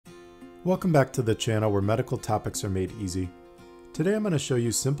Welcome back to the channel where medical topics are made easy. Today I'm going to show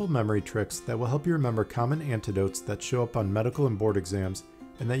you simple memory tricks that will help you remember common antidotes that show up on medical and board exams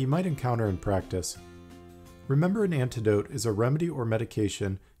and that you might encounter in practice. Remember, an antidote is a remedy or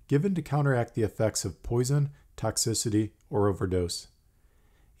medication given to counteract the effects of poison, toxicity, or overdose.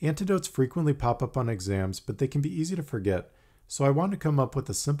 Antidotes frequently pop up on exams, but they can be easy to forget, so I want to come up with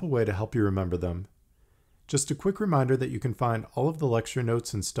a simple way to help you remember them. Just a quick reminder that you can find all of the lecture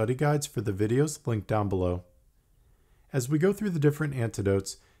notes and study guides for the videos linked down below. As we go through the different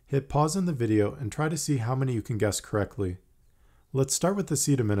antidotes, hit pause in the video and try to see how many you can guess correctly. Let's start with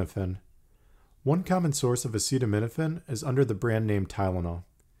acetaminophen. One common source of acetaminophen is under the brand name Tylenol.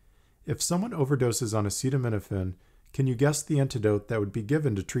 If someone overdoses on acetaminophen, can you guess the antidote that would be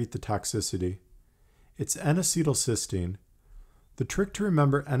given to treat the toxicity? It's N-acetylcysteine. The trick to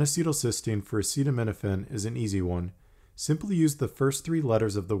remember N-acetylcysteine for acetaminophen is an easy one. Simply use the first three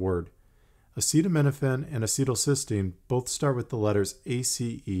letters of the word. Acetaminophen and acetylcysteine both start with the letters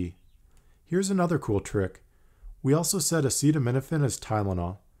ACE. Here's another cool trick. We also said acetaminophen is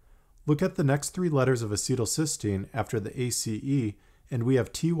Tylenol. Look at the next three letters of acetylcysteine after the ACE and we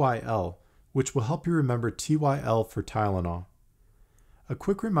have TYL, which will help you remember TYL for Tylenol. A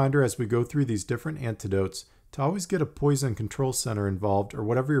quick reminder as we go through these different antidotes to always get a poison control center involved or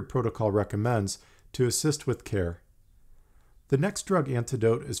whatever your protocol recommends to assist with care. The next drug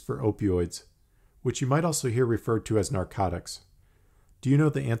antidote is for opioids, which you might also hear referred to as narcotics. Do you know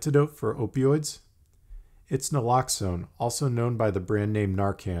the antidote for opioids? It's naloxone, also known by the brand name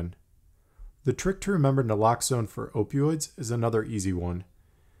Narcan. The trick to remember naloxone for opioids is another easy one.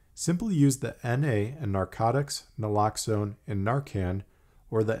 Simply use the NA in narcotics, naloxone, and Narcan,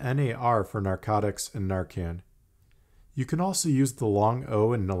 or the NAR for narcotics and Narcan. You can also use the long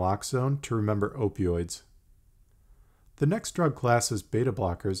O in naloxone to remember opioids. The next drug class is beta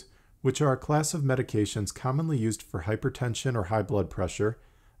blockers, which are a class of medications commonly used for hypertension or high blood pressure,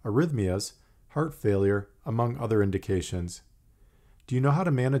 arrhythmias, heart failure, among other indications. Do you know how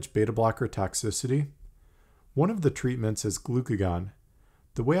to manage beta blocker toxicity? One of the treatments is glucagon.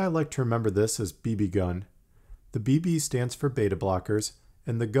 The way I like to remember this is BB gun. The BB stands for beta blockers,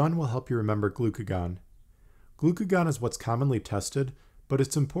 and the gun will help you remember glucagon. Glucagon is what's commonly tested, but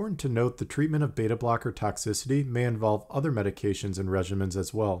it's important to note the treatment of beta blocker toxicity may involve other medications and regimens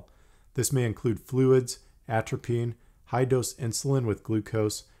as well. This may include fluids, atropine, high-dose insulin with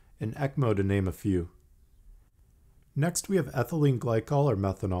glucose, and ECMO to name a few. Next we have ethylene glycol or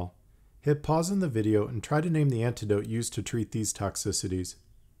methanol. Hit pause in the video and try to name the antidote used to treat these toxicities.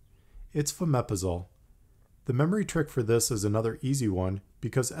 It's fomepizole. The memory trick for this is another easy one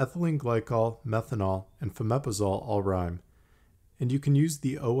because ethylene glycol, methanol, and fomepizole all rhyme, and you can use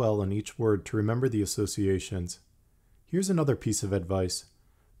the OL in each word to remember the associations. Here's another piece of advice.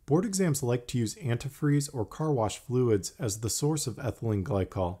 Board exams like to use antifreeze or car wash fluids as the source of ethylene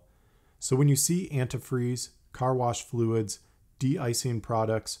glycol. So when you see antifreeze, car wash fluids, de-icing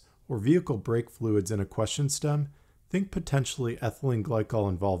products, or vehicle brake fluids in a question stem, think potentially ethylene glycol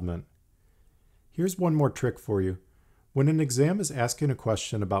involvement. Here's one more trick for you. When an exam is asking a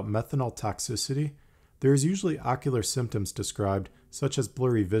question about methanol toxicity, there is usually ocular symptoms described such as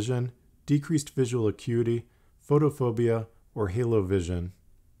blurry vision, decreased visual acuity, photophobia, or halo vision.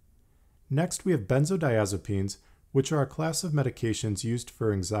 Next we have benzodiazepines, which are a class of medications used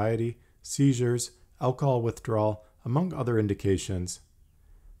for anxiety, seizures, alcohol withdrawal, among other indications.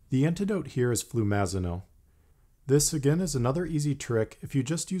 The antidote here is flumazenil. This again is another easy trick if you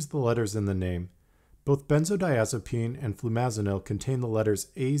just use the letters in the name. Both benzodiazepine and flumazenil contain the letters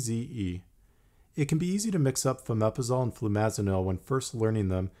AZE. It can be easy to mix up fomepizole and flumazenil when first learning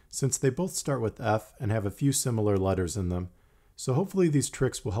them since they both start with F and have a few similar letters in them, so hopefully these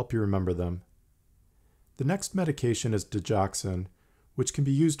tricks will help you remember them. The next medication is digoxin, which can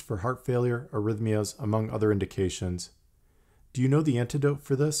be used for heart failure, arrhythmias, among other indications. Do you know the antidote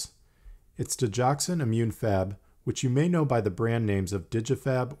for this? It's digoxin immune fab, which you may know by the brand names of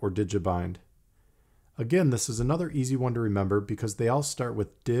Digifab or Digibind. Again, this is another easy one to remember because they all start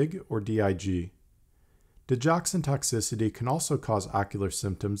with DIG or DIG. Digoxin toxicity can also cause ocular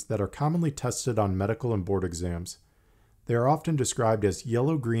symptoms that are commonly tested on medical and board exams. They are often described as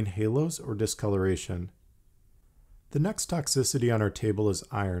yellow-green halos or discoloration. The next toxicity on our table is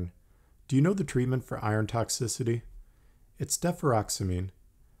iron. Do you know the treatment for iron toxicity? It's deferoxamine.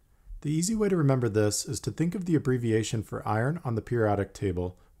 The easy way to remember this is to think of the abbreviation for iron on the periodic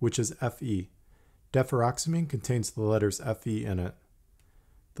table, which is Fe. Deferoxamine contains the letters Fe in it.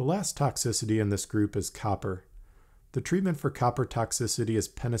 The last toxicity in this group is copper. The treatment for copper toxicity is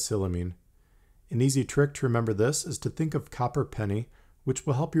penicillamine. An easy trick to remember this is to think of copper penny which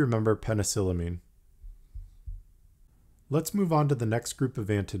will help you remember penicillamine. Let's move on to the next group of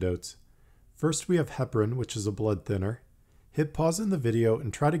antidotes. First we have heparin, which is a blood thinner. Hit pause in the video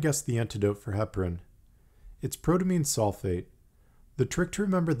and try to guess the antidote for heparin. It's protamine sulfate. The trick to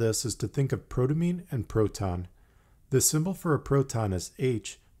remember this is to think of protamine and proton. The symbol for a proton is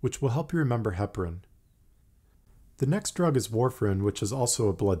H, which will help you remember heparin. The next drug is warfarin, which is also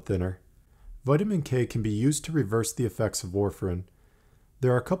a blood thinner. Vitamin K can be used to reverse the effects of warfarin.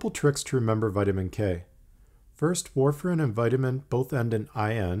 There are a couple tricks to remember vitamin K. First, warfarin and vitamin both end in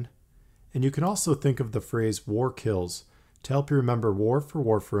IN, and you can also think of the phrase war kills to help you remember war for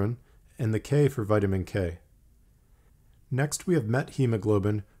warfarin and the K for vitamin K. Next we have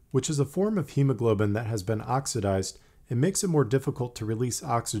methemoglobin, which is a form of hemoglobin that has been oxidized and makes it more difficult to release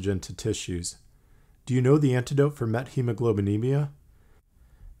oxygen to tissues. Do you know the antidote for methemoglobinemia?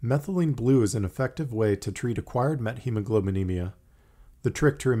 Methylene blue is an effective way to treat acquired methemoglobinemia. The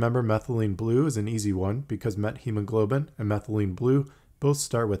trick to remember methylene blue is an easy one because methemoglobin and methylene blue both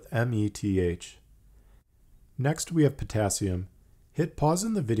start with METH. Next we have potassium. Hit pause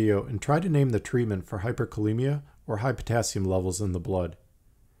in the video and try to name the treatment for hyperkalemia or high potassium levels in the blood.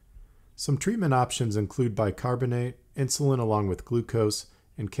 Some treatment options include bicarbonate, insulin along with glucose,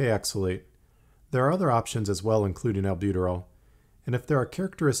 and K-oxalate. There are other options as well, including albuterol. And if there are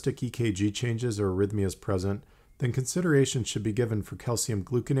characteristic EKG changes or arrhythmias present, then consideration should be given for calcium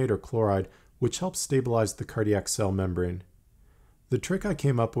gluconate or chloride, which helps stabilize the cardiac cell membrane. The trick I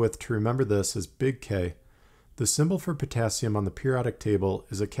came up with to remember this is big K. The symbol for potassium on the periodic table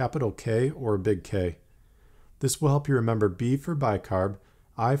is a capital K or a big K. This will help you remember B for bicarb,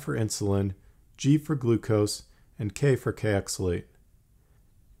 I for insulin, G for glucose, and K for K-oxalate.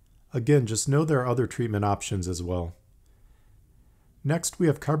 Again, just know there are other treatment options as well. Next, we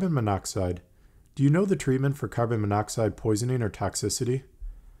have carbon monoxide. Do you know the treatment for carbon monoxide poisoning or toxicity?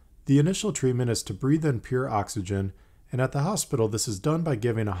 The initial treatment is to breathe in pure oxygen, and at the hospital this is done by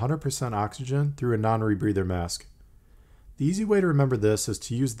giving 100% oxygen through a non-rebreather mask. The easy way to remember this is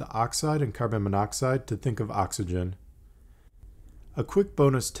to use the oxide in carbon monoxide to think of oxygen. A quick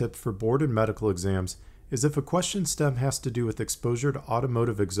bonus tip for board and medical exams is if a question stem has to do with exposure to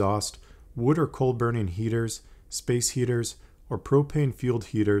automotive exhaust, wood or coal burning heaters, space heaters, or propane-fueled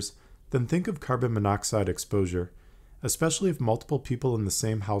heaters, then think of carbon monoxide exposure, especially if multiple people in the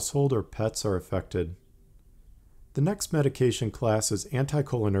same household or pets are affected. The next medication class is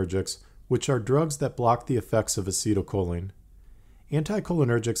anticholinergics, which are drugs that block the effects of acetylcholine.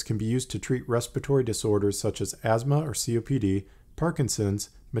 Anticholinergics can be used to treat respiratory disorders such as asthma or COPD, Parkinson's,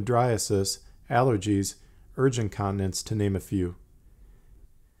 mydriasis, allergies, urge incontinence, to name a few.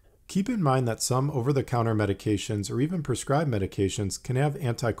 Keep in mind that some over-the-counter medications or even prescribed medications can have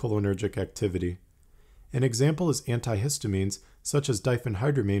anticholinergic activity. An example is antihistamines, such as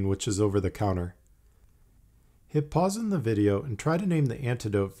diphenhydramine, which is over-the-counter. Hit pause in the video and try to name the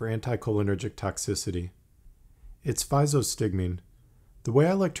antidote for anticholinergic toxicity. It's physostigmine. The way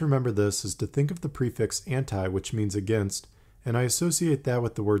I like to remember this is to think of the prefix anti, which means against, and I associate that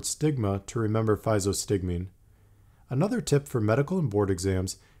with the word stigma to remember physostigmine. Another tip for medical and board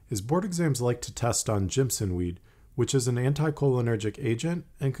exams is board exams like to test on Jimson weed, which is an anticholinergic agent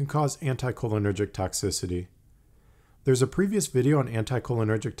and can cause anticholinergic toxicity. There's a previous video on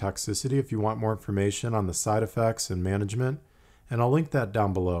anticholinergic toxicity if you want more information on the side effects and management, and I'll link that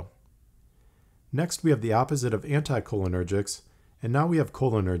down below. Next we have the opposite of anticholinergics, and now we have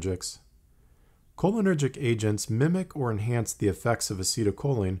cholinergics. Cholinergic agents mimic or enhance the effects of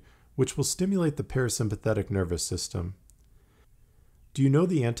acetylcholine, which will stimulate the parasympathetic nervous system. Do you know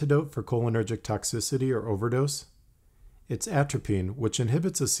the antidote for cholinergic toxicity or overdose? It's atropine, which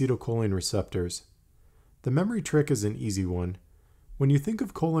inhibits acetylcholine receptors. The memory trick is an easy one. When you think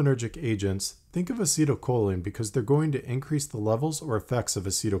of cholinergic agents, think of acetylcholine because they're going to increase the levels or effects of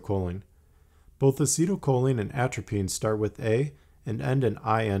acetylcholine. Both acetylcholine and atropine start with A and end in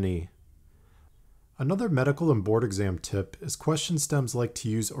INE. Another medical and board exam tip is question stems like to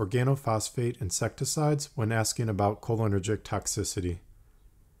use organophosphate insecticides when asking about cholinergic toxicity.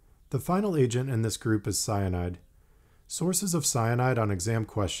 The final agent in this group is cyanide. Sources of cyanide on exam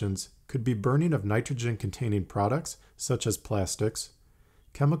questions could be burning of nitrogen-containing products such as plastics,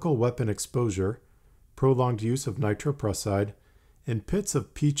 chemical weapon exposure, prolonged use of nitroprusside, and pits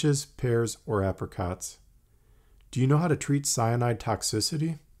of peaches, pears, or apricots. Do you know how to treat cyanide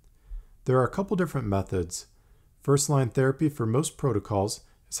toxicity? There are a couple different methods. First-line therapy for most protocols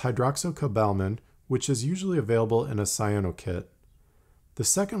is hydroxycobalamin, which is usually available in a cyanokit. The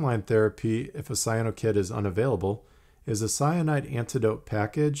second-line therapy, if a cyanokit is unavailable, is a cyanide antidote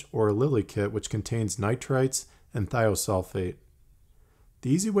package or a Lily kit which contains nitrites and thiosulfate. The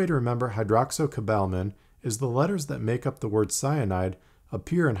easy way to remember hydroxocobalamin is the letters that make up the word cyanide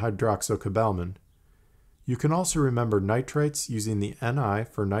appear in hydroxocobalamin. You can also remember nitrites using the Ni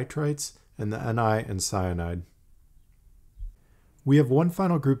for nitrites and the Ni in cyanide. We have one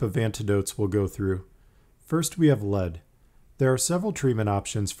final group of antidotes we'll go through. First, we have lead. There are several treatment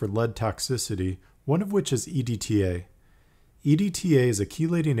options for lead toxicity, one of which is EDTA. EDTA is a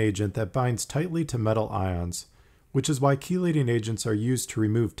chelating agent that binds tightly to metal ions, which is why chelating agents are used to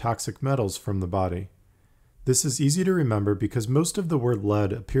remove toxic metals from the body. This is easy to remember because most of the word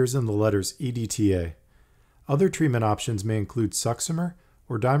lead appears in the letters EDTA. Other treatment options may include Succimer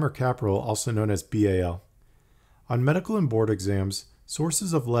or dimercaprol, also known as BAL. On medical and board exams,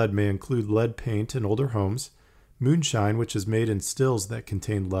 sources of lead may include lead paint in older homes, moonshine, which is made in stills that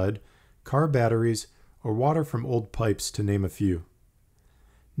contain lead, car batteries, or water from old pipes, to name a few.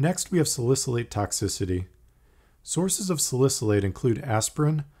 Next, we have salicylate toxicity. Sources of salicylate include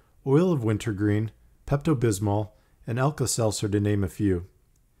aspirin, oil of wintergreen, Pepto-Bismol, and Alka-Seltzer, to name a few.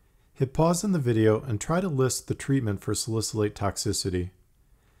 Hit pause in the video and try to list the treatment for salicylate toxicity.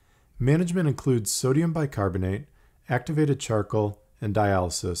 Management includes sodium bicarbonate, activated charcoal, and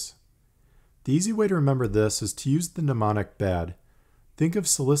dialysis. The easy way to remember this is to use the mnemonic BAD. Think of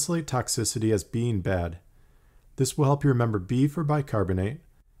salicylate toxicity as being bad. This will help you remember B for bicarbonate.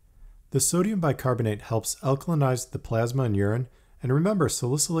 The sodium bicarbonate helps alkalinize the plasma in urine, and remember,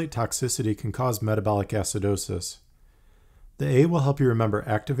 salicylate toxicity can cause metabolic acidosis. The A will help you remember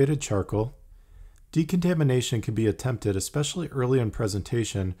activated charcoal. Decontamination can be attempted, especially early in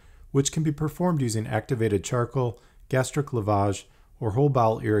presentation, which can be performed using activated charcoal, gastric lavage, or whole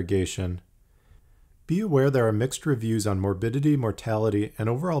bowel irrigation. Be aware there are mixed reviews on morbidity, mortality, and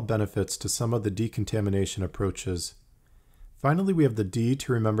overall benefits to some of the decontamination approaches. Finally, we have the D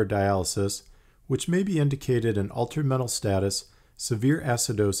to remember dialysis, which may be indicated in altered mental status, severe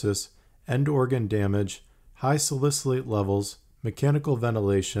acidosis, end organ damage, high salicylate levels, mechanical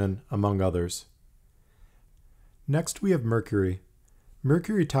ventilation, among others. Next, we have mercury.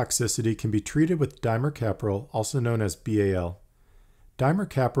 Mercury toxicity can be treated with dimercaprol, also known as BAL.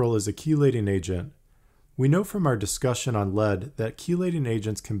 Dimercaprol is a chelating agent. We know from our discussion on lead that chelating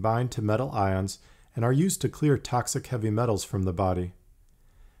agents can bind to metal ions and are used to clear toxic heavy metals from the body.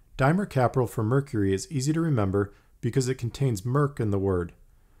 Dimercaprol for mercury is easy to remember because it contains merc in the word.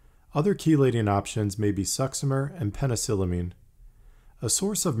 Other chelating options may be Succimer and penicillamine. A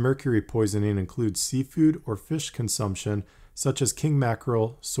source of mercury poisoning includes seafood or fish consumption such as king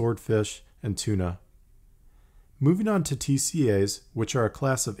mackerel, swordfish, and tuna. Moving on to TCAs, which are a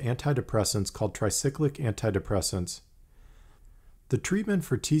class of antidepressants called tricyclic antidepressants. The treatment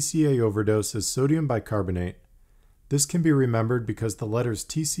for TCA overdose is sodium bicarbonate. This can be remembered because the letters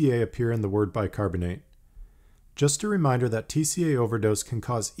TCA appear in the word bicarbonate. Just a reminder that TCA overdose can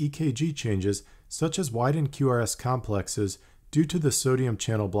cause EKG changes such as widened QRS complexes due to the sodium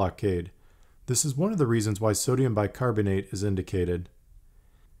channel blockade. This is one of the reasons why sodium bicarbonate is indicated.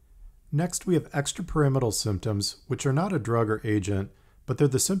 Next, we have extrapyramidal symptoms, which are not a drug or agent, but they're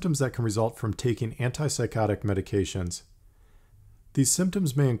the symptoms that can result from taking antipsychotic medications. These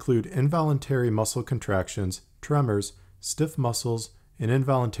symptoms may include involuntary muscle contractions, tremors, stiff muscles, and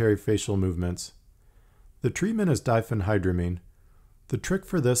involuntary facial movements. The treatment is diphenhydramine. The trick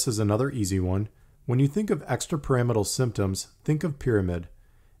for this is another easy one. When you think of extrapyramidal symptoms, think of pyramid,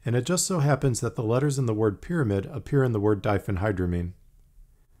 and it just so happens that the letters in the word pyramid appear in the word diphenhydramine.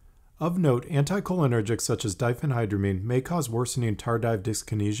 Of note, anticholinergics such as diphenhydramine may cause worsening tardive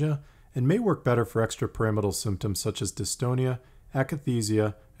dyskinesia and may work better for extrapyramidal symptoms such as dystonia,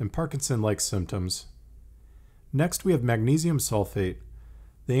 akathisia, and Parkinson-like symptoms. Next, we have magnesium sulfate.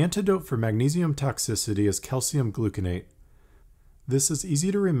 The antidote for magnesium toxicity is calcium gluconate. This is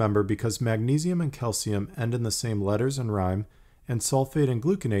easy to remember because magnesium and calcium end in the same letters and rhyme, and sulfate and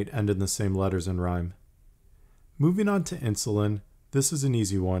gluconate end in the same letters and rhyme. Moving on to insulin, this is an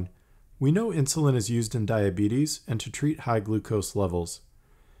easy one. We know insulin is used in diabetes and to treat high glucose levels.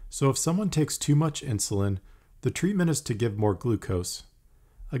 So if someone takes too much insulin, the treatment is to give more glucose.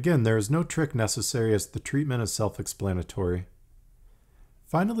 Again, there is no trick necessary as the treatment is self-explanatory.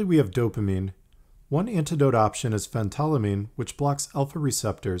 Finally, we have dopamine. One antidote option is phentolamine, which blocks alpha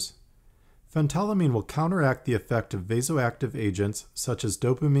receptors. Phentolamine will counteract the effect of vasoactive agents such as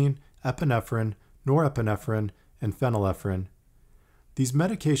dopamine, epinephrine, norepinephrine, and phenylephrine. These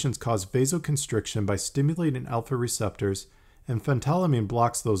medications cause vasoconstriction by stimulating alpha receptors, and phentolamine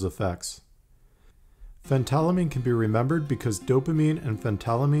blocks those effects. Phentolamine can be remembered because dopamine and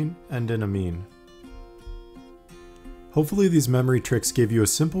phentolamine end in amine. Hopefully these memory tricks gave you a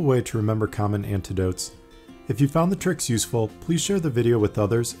simple way to remember common antidotes. If you found the tricks useful, please share the video with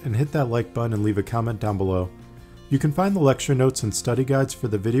others and hit that like button and leave a comment down below. You can find the lecture notes and study guides for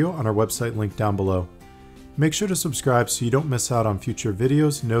the video on our website linked down below. Make sure to subscribe so you don't miss out on future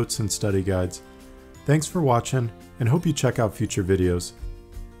videos, notes, and study guides. Thanks for watching, and hope you check out future videos.